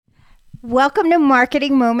Welcome to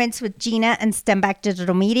Marketing Moments with Gina and Stemback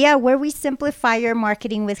Digital Media, where we simplify your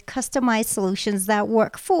marketing with customized solutions that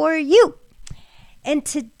work for you. And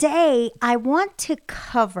today I want to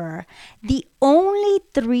cover the only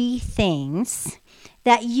 3 things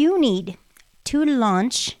that you need to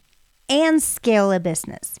launch and scale a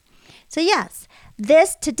business. So yes,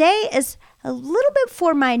 this today is a little bit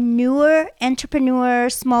for my newer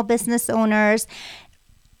entrepreneurs, small business owners.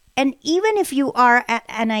 And even if you are at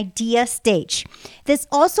an idea stage, this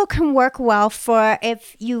also can work well for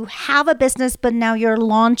if you have a business, but now you're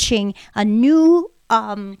launching a new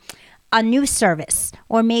service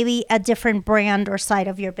or maybe a different brand or side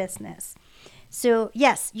of your business. So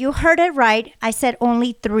yes, you heard it right. I said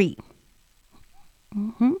only 3.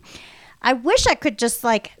 I wish I could just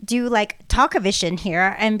do Talk-A-Vision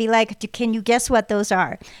here and be like, can you guess what those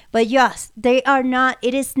are? But yes, they are not.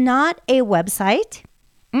 It is not a website.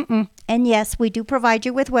 And yes, we do provide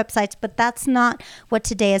you with websites, but that's not what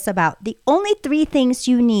today is about. The only 3 things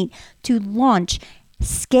you need to launch,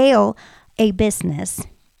 scale a business,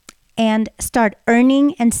 and start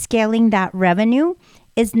earning and scaling that revenue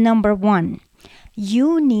is number 1.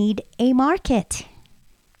 You need a market.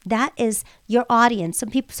 That is your audience.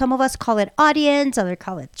 Some of us call it audience, others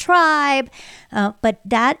call it tribe, but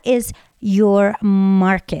that is your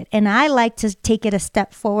market. And I like to take it a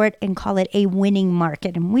step forward and call it a winning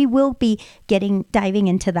market. And we will be diving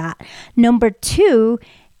into that. Number 2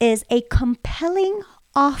 is a compelling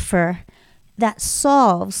offer that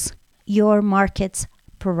solves your market's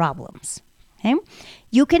problems. Okay?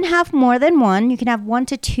 You can have more than one. You can have 1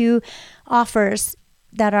 to 2 offers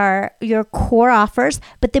that are your core offers,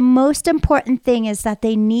 but the most important thing is that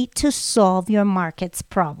they need to solve your market's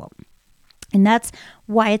problem. And that's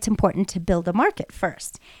why it's important to build a market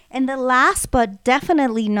first. And the last but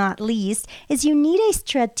definitely not least is you need a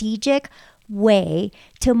strategic way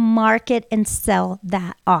to market and sell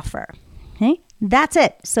that offer. Okay? That's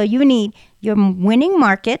it. So you need your winning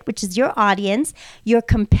market, which is your audience, your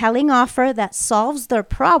compelling offer that solves their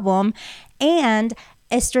problem, and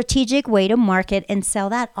a strategic way to market and sell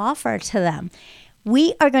that offer to them.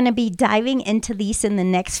 We are going to be diving into these in the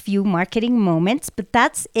next few marketing moments, but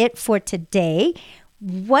that's it for today.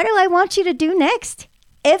 What do I want you to do next?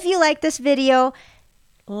 If you like this video,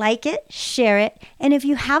 like it, share it, and if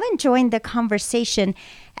you haven't joined the conversation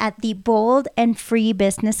at the Bold and Free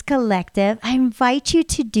Business Collective, I invite you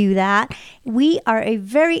to do that. We are a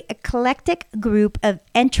very eclectic group of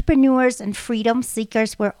entrepreneurs and freedom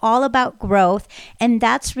seekers. We're all about growth, and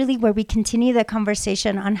that's really where we continue the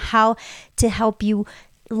conversation on how to help you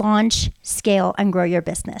launch, scale, and grow your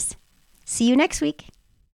business. See you next week.